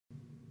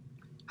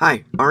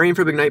Hi, Arian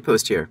from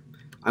IgnitePOST here.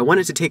 I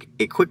wanted to take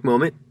a quick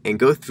moment and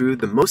go through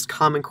the most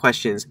common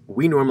questions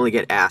we normally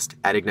get asked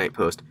at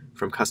IgnitePOST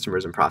from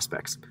customers and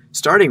prospects.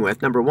 Starting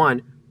with number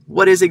one,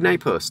 what is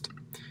IgnitePOST?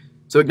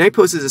 So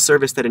IgnitePOST is a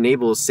service that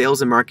enables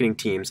sales and marketing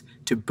teams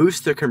to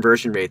boost their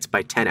conversion rates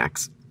by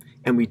 10x.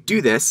 And we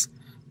do this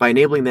by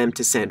enabling them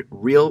to send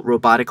real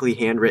robotically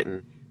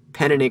handwritten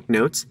pen and ink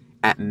notes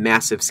at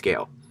massive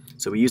scale.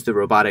 So we use the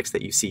robotics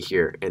that you see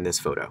here in this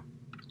photo.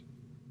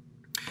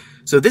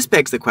 So this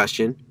begs the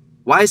question,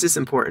 why is this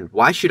important?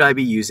 Why should I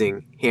be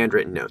using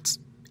handwritten notes?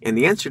 And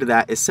the answer to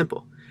that is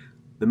simple.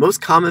 The most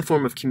common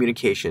form of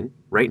communication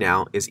right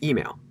now is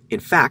email. In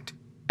fact,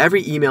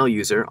 every email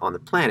user on the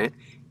planet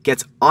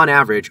gets on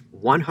average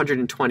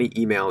 120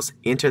 emails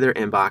into their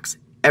inbox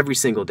every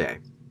single day.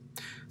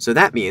 So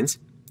that means,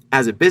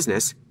 as a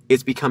business,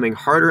 it's becoming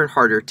harder and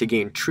harder to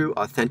gain true,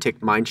 authentic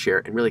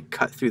mindshare and really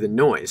cut through the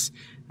noise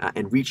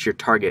and reach your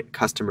target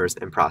customers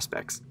and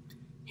prospects.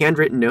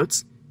 Handwritten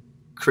notes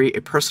create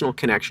a personal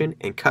connection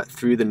and cut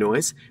through the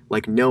noise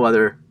like no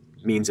other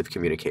means of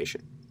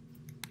communication.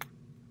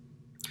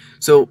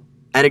 So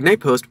at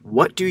IgnitePOST,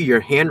 what do your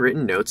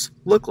handwritten notes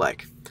look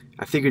like?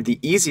 I figured the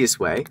easiest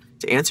way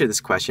to answer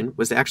this question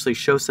was to actually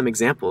show some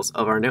examples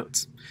of our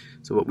notes.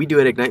 So what we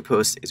do at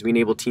IgnitePOST is we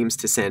enable teams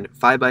to send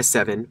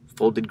 5x7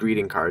 folded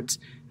greeting cards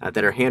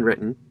that are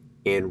handwritten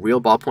in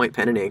real ballpoint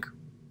pen and ink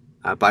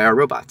by our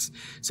robots.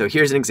 So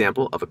here's an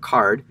example of a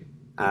card,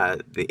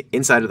 the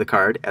inside of the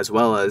card, as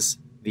well as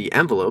the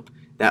envelope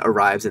that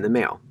arrives in the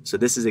mail. So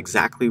this is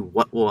exactly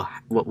what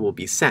will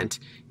be sent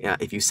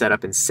if you set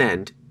up and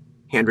send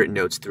handwritten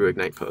notes through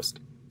IgnitePOST.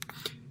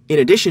 In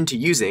addition to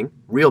using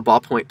real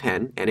ballpoint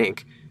pen and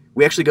ink,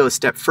 we actually go a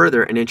step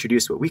further and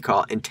introduce what we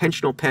call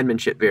intentional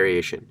penmanship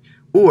variation,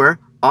 or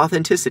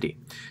authenticity.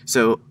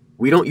 So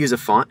we don't use a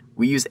font,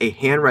 we use a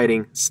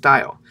handwriting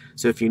style.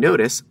 So if you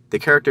notice, the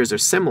characters are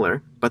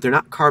similar, but they're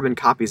not carbon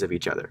copies of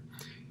each other.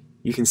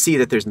 You can see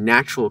that there's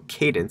natural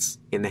cadence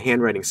in the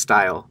handwriting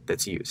style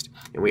that's used.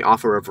 And we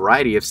offer a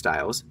variety of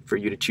styles for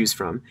you to choose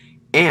from,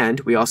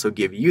 and we also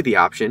give you the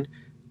option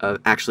of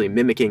actually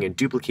mimicking and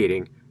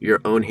duplicating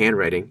your own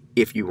handwriting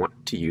if you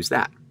want to use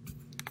that.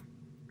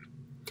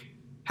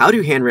 How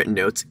do handwritten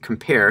notes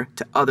compare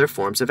to other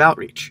forms of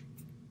outreach?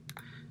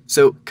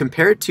 So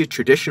compared to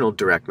traditional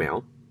direct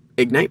mail,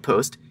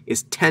 IgnitePOST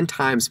is 10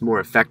 times more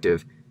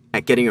effective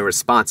at getting a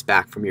response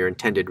back from your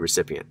intended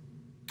recipient.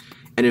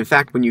 And in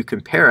fact, when you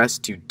compare us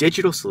to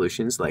digital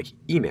solutions like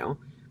email,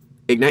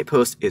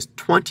 IgnitePOST is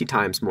 20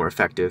 times more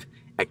effective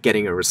at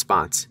getting a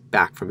response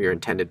back from your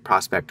intended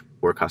prospect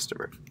or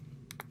customer.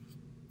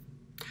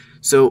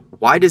 So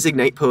why does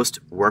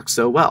IgnitePOST work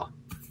so well?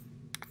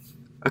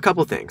 A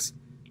couple things.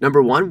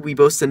 Number one, we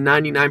boast a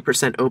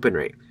 99% open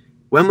rate.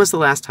 When was the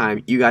last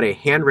time you got a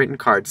handwritten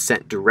card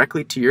sent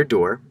directly to your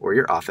door or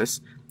your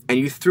office and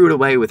you threw it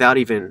away without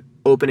even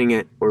opening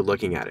it or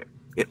looking at it?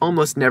 It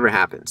almost never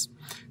happens.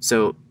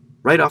 So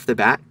right off the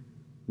bat,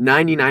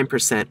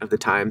 99% of the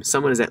time,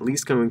 someone is at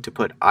least going to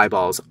put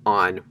eyeballs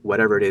on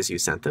whatever it is you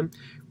sent them,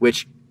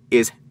 which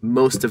is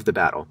most of the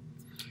battle.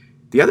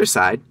 The other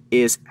side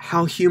is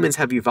how humans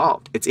have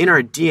evolved. It's in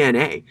our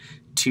DNA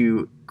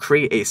to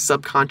create a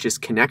subconscious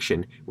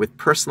connection with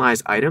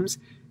personalized items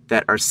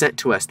that are sent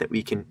to us that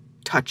we can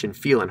touch and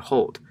feel and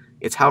hold.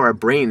 It's how our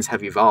brains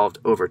have evolved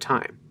over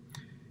time.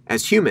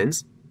 As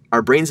humans,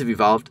 our brains have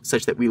evolved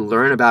such that we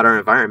learn about our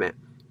environment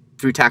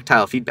through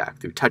tactile feedback,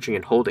 through touching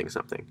and holding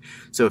something.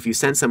 So if you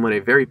send someone a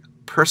very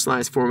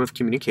personalized form of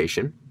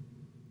communication,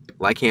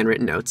 like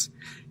handwritten notes,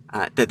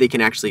 that they can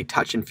actually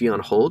touch and feel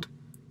and hold,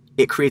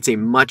 it creates a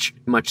much,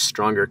 much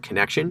stronger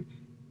connection,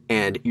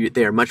 and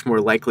they are much more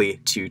likely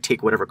to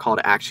take whatever call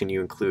to action you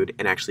include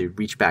and actually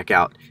reach back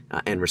out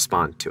and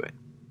respond to it.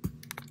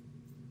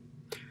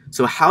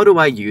 So how do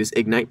I use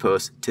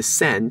IgnitePOST to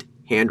send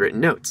handwritten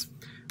notes?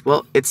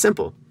 Well, it's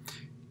simple.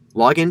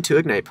 Log into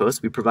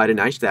IgnitePOST. We provide a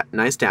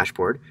nice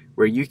dashboard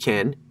where you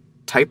can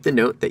type the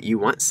note that you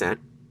want sent.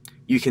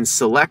 You can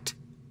select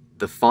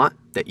the font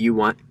that you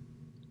want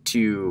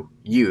to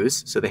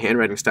use, so the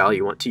handwriting style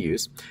you want to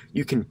use.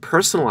 You can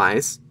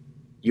personalize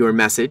your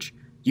message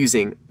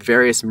using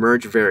various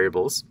merge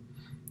variables,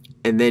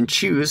 and then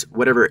choose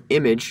whatever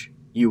image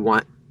you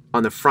want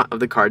on the front of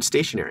the card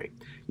stationery.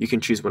 You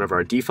can choose one of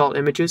our default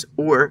images,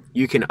 or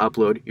you can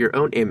upload your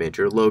own image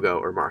or logo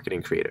or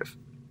marketing creative.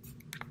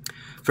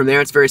 From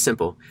there, it's very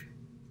simple.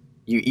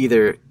 You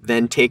either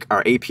then take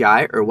our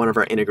API or one of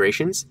our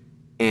integrations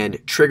and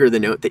trigger the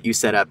note that you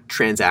set up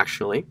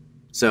transactionally.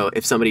 So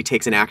if somebody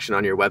takes an action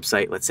on your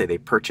website, let's say they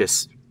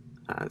purchase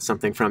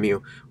something from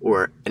you,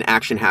 or an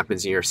action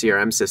happens in your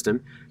CRM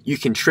system, you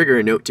can trigger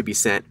a note to be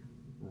sent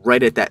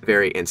right at that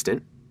very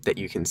instant that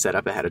you can set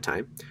up ahead of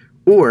time.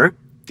 Or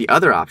the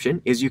other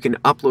option is you can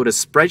upload a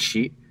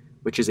spreadsheet,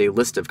 which is a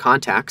list of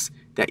contacts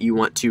that you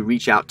want to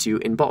reach out to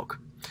in bulk.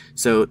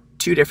 So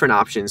two different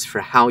options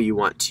for how you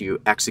want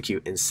to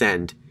execute and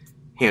send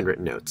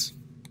handwritten notes.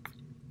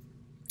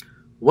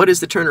 What is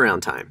the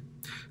turnaround time?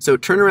 So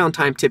turnaround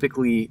time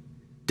typically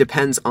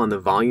depends on the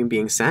volume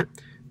being sent,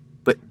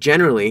 But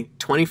generally,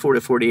 24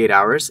 to 48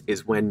 hours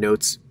is when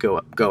notes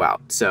go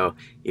out. So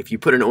if you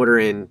put an order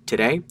in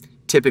today,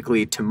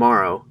 typically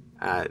tomorrow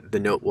the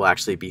note will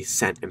actually be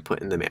sent and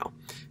put in the mail.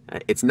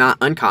 It's not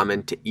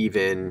uncommon to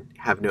even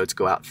have notes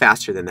go out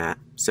faster than that.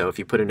 So if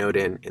you put a note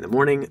in the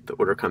morning, the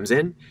order comes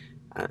in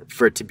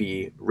for it to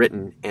be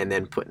written and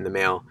then put in the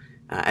mail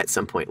at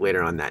some point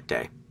later on that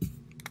day.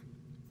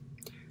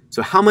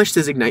 So how much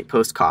does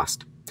IgnitePOST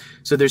cost?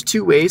 So there's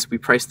two ways we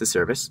price the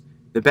service.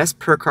 The best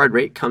per card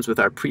rate comes with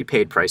our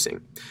prepaid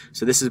pricing.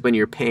 So this is when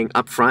you're paying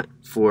upfront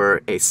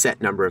for a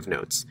set number of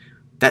notes.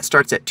 That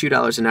starts at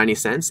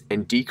 $2.90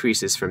 and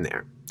decreases from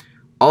there.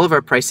 All of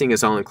our pricing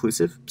is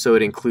all-inclusive, so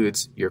it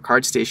includes your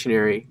card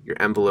stationery, your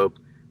envelope,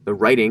 the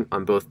writing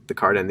on both the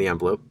card and the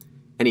envelope,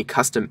 any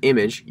custom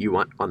image you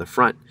want on the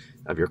front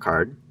of your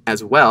card,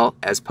 as well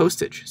as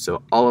postage.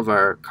 So all of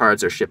our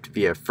cards are shipped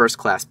via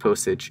first-class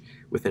postage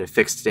with an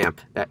affixed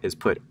stamp that is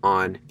put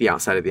on the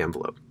outside of the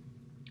envelope.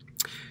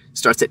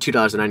 Starts at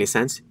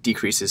 $2.90,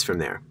 decreases from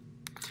there.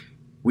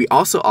 We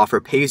also offer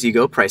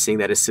pay-as-you-go pricing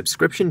that is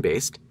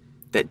subscription-based,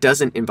 that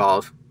doesn't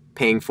involve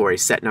paying for a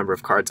set number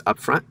of cards up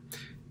front.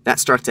 That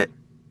starts at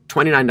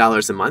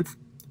 $29 a month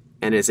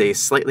and is a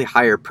slightly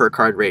higher per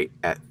card rate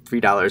at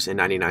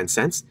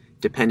 $3.99,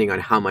 depending on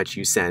how much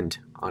you send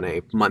on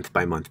a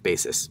month-by-month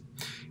basis.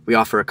 We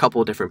offer a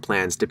couple of different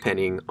plans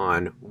depending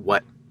on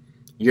what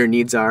your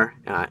needs are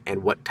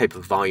and what type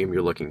of volume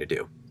you're looking to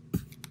do.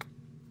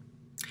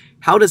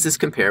 How does this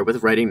compare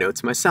with writing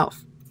notes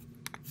myself?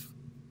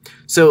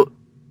 So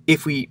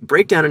if we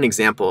break down an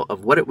example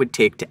of what it would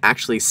take to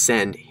actually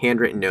send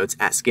handwritten notes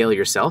at scale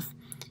yourself,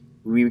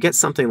 we get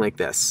something like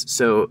this.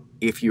 So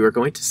if you are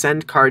going to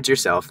send cards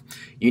yourself,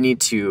 you need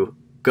to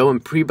go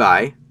and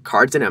pre-buy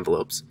cards and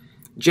envelopes.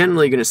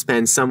 Generally, you're going to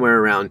spend somewhere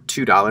around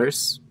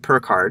 $2 per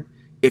card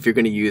if you're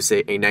going to use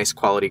a nice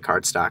quality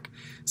cardstock,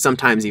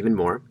 sometimes even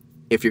more.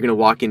 If you're going to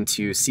walk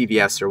into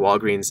CVS or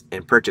Walgreens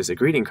and purchase a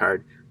greeting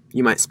card,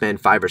 you might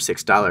spend $5 or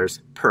 $6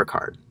 per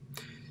card.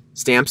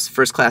 Stamps,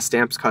 first-class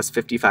stamps cost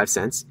 55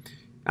 cents.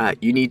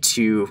 You need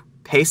to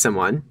pay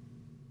someone,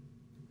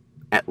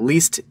 at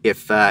least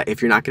if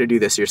you're not going to do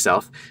this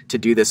yourself, to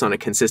do this on a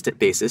consistent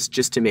basis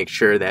just to make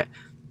sure that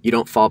you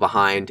don't fall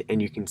behind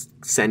and you can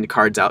send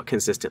cards out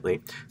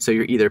consistently. So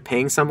you're either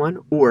paying someone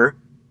or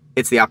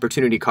it's the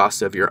opportunity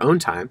cost of your own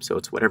time, so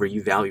it's whatever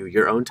you value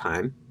your own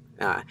time.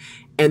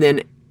 And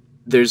then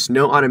there's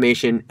no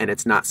automation and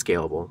it's not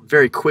scalable.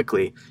 Very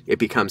quickly, it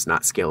becomes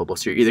not scalable.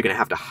 So you're either going to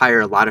have to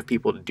hire a lot of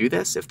people to do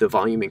this if the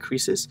volume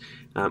increases,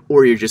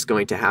 or you're just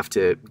going to have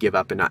to give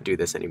up and not do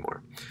this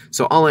anymore.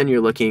 So all in,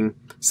 you're looking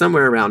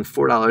somewhere around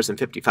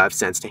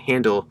 $4.55 to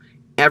handle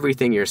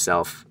everything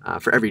yourself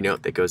for every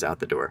note that goes out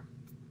the door.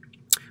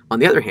 On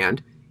the other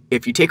hand,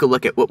 if you take a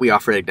look at what we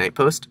offer at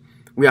IgnitePOST,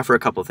 we offer a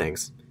couple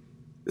things.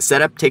 The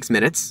setup takes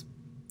minutes,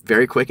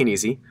 very quick and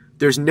easy.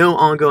 There's no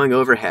ongoing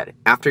overhead.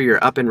 After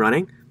you're up and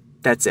running,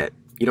 that's it.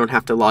 You don't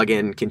have to log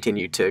in,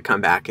 continue to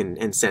come back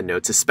and send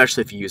notes,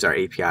 especially if you use our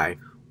API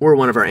or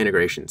one of our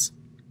integrations.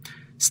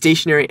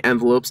 Stationery,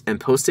 envelopes, and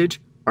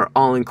postage are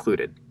all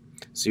included.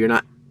 So you're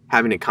not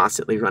having to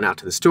constantly run out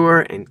to the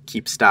store and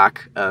keep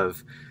stock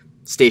of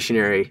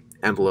stationery,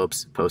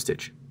 envelopes,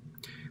 postage.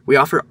 We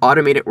offer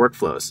automated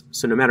workflows.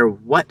 So no matter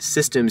what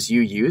systems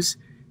you use,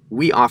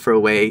 we offer a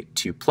way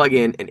to plug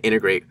in and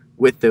integrate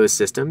with those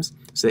systems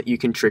so that you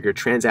can trigger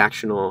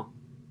transactional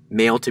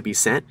mail to be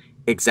sent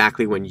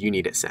exactly when you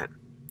need it sent.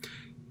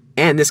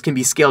 And this can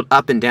be scaled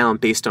up and down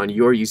based on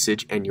your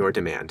usage and your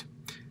demand.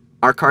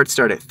 Our cards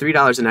start at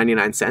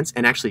 $3.99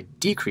 and actually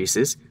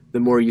decreases the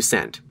more you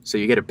send. So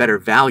you get a better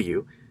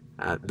value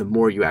the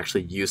more you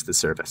actually use the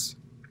service.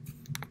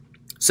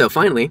 So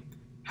finally,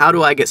 how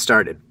do I get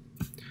started?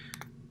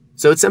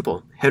 So it's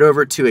simple. Head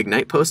over to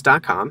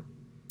ignitepost.com,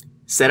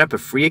 set up a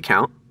free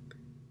account,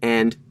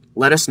 and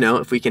let us know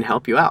if we can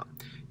help you out.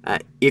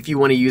 If you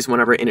want to use one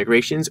of our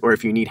integrations or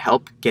if you need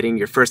help getting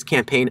your first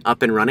campaign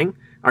up and running,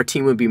 our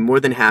team would be more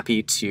than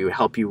happy to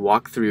help you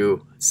walk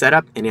through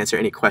setup and answer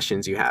any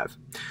questions you have.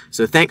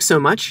 So thanks so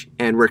much,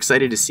 and we're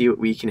excited to see what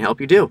we can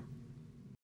help you do.